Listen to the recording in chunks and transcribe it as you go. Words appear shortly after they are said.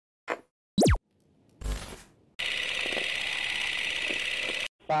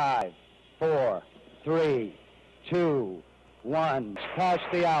5, 4, 3, 2, 1. Past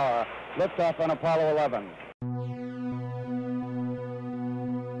the hour. Liftoff on Apollo 11.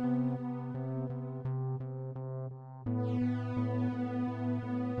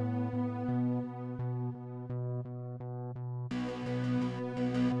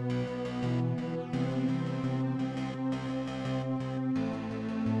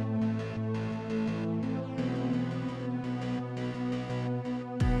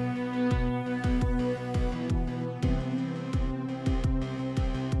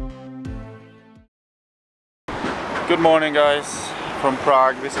 Good morning, guys, from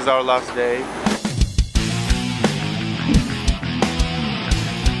Prague. This is our last day.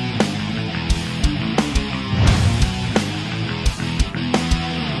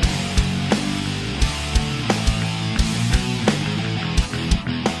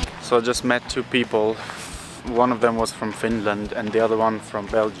 So I just met two people. One of them was from Finland and the other one from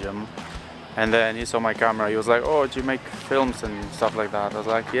Belgium. And then he saw my camera. He was like, "Oh, do you make films and stuff like that?" I was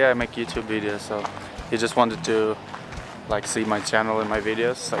like, "Yeah, I make YouTube videos." So he just wanted to like see my channel and my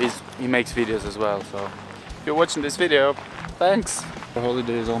videos. So he makes videos as well. So if you're watching this video, thanks. The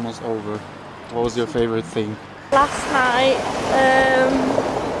holiday is almost over. What was your favorite thing? Last night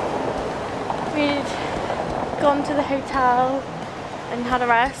we'd gone to the hotel and had a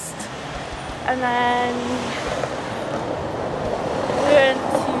rest, and then we went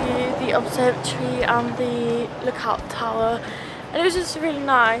to the observatory and the lookout tower, and it was just really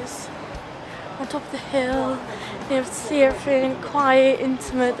nice. On top of the hill, you have to see everything quiet,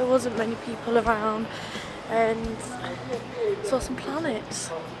 intimate. There wasn't many people around, and saw some planets.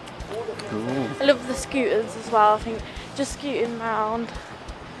 Ooh. I love the scooters as well. I think just scooting around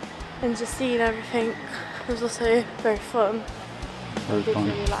and just seeing everything was also very fun. Very fun.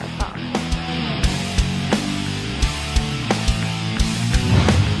 Really like that.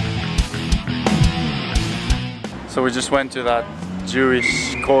 So we just went to that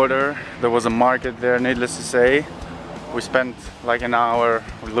Jewish quarter. There was a market there, needless to say. We spent like an hour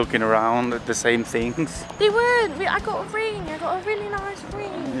looking around at the same things. They weren't. I got a ring. I got a really nice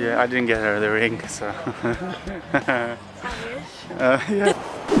ring. Yeah, I didn't get her the ring, so. I wish. Yeah.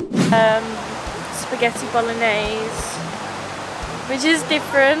 Spaghetti bolognese, which is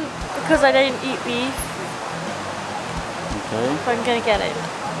different because I don't eat beef. Okay. But I'm gonna get it.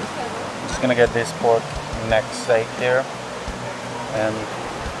 I'm just gonna get this pork neck steak here. And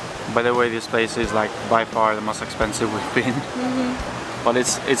by the way, this place is like by far the most expensive we've been. But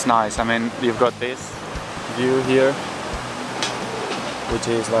it's nice. I mean, you've got this view here, which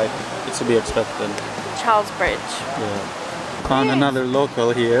is like, it's to be expected. Charles Bridge. Yeah. Found another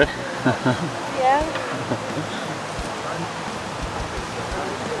local here. Yeah.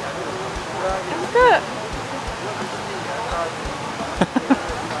 Good.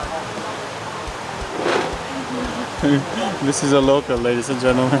 This is a local, ladies and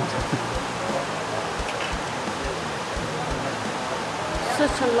gentlemen.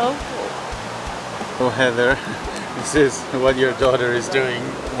 Such a local. Oh, Heather, this is what your daughter is doing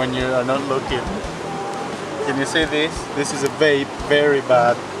when you are not looking. Can you see this? This is a vape, very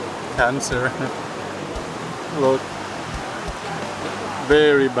bad cancer. Look.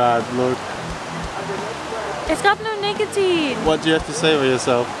 Very bad, look. It's got no nicotine. What do you have to say for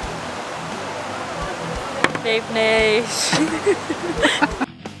yourself? Vape niche.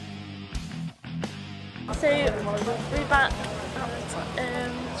 So we're back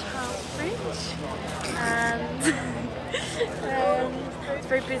at Charles Bridge, and it's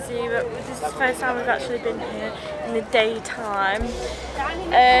very busy, but this is the first time we've actually been here in the daytime.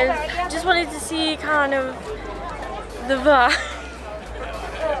 Just wanted to see kind of the vibe,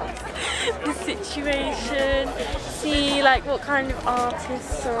 the situation, see like what kind of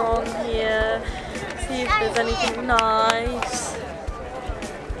artists are on here, see if there's anything nice.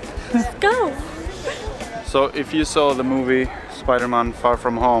 Let's go! So if you saw the movie Spider-Man Far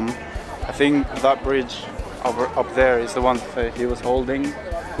From Home, I think that bridge up there is the one that he was holding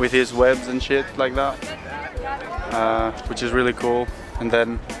with his webs and shit like that, which is really cool. And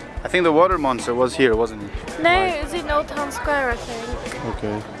then I think the water monster was here, wasn't it? No, it was in Old Town Square, I think.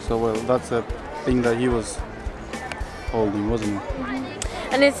 Okay, so well, that's a thing that he was holding, wasn't it?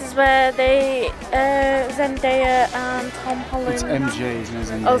 And this is where they, Zendaya and Tom Holland. It's MJ, isn't it?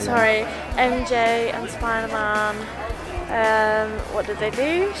 Zendaya. Oh, sorry, MJ and Spider-Man. What did they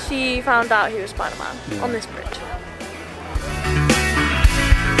do? She found out he was Spider-Man on this bridge.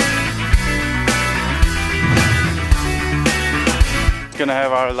 Gonna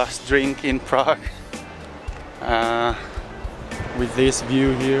have our last drink in Prague with this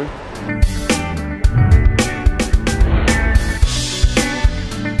view here.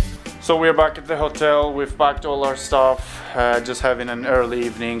 So we're back at the hotel, we've packed all our stuff, just having an early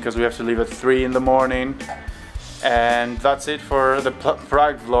evening because we have to leave at 3 in the morning. And that's it for the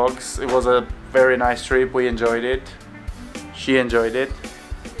Prague vlogs. It was a very nice trip, we enjoyed it. She enjoyed it.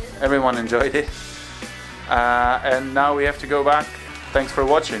 Everyone enjoyed it. And now we have to go back. Thanks for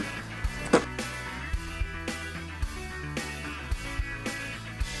watching.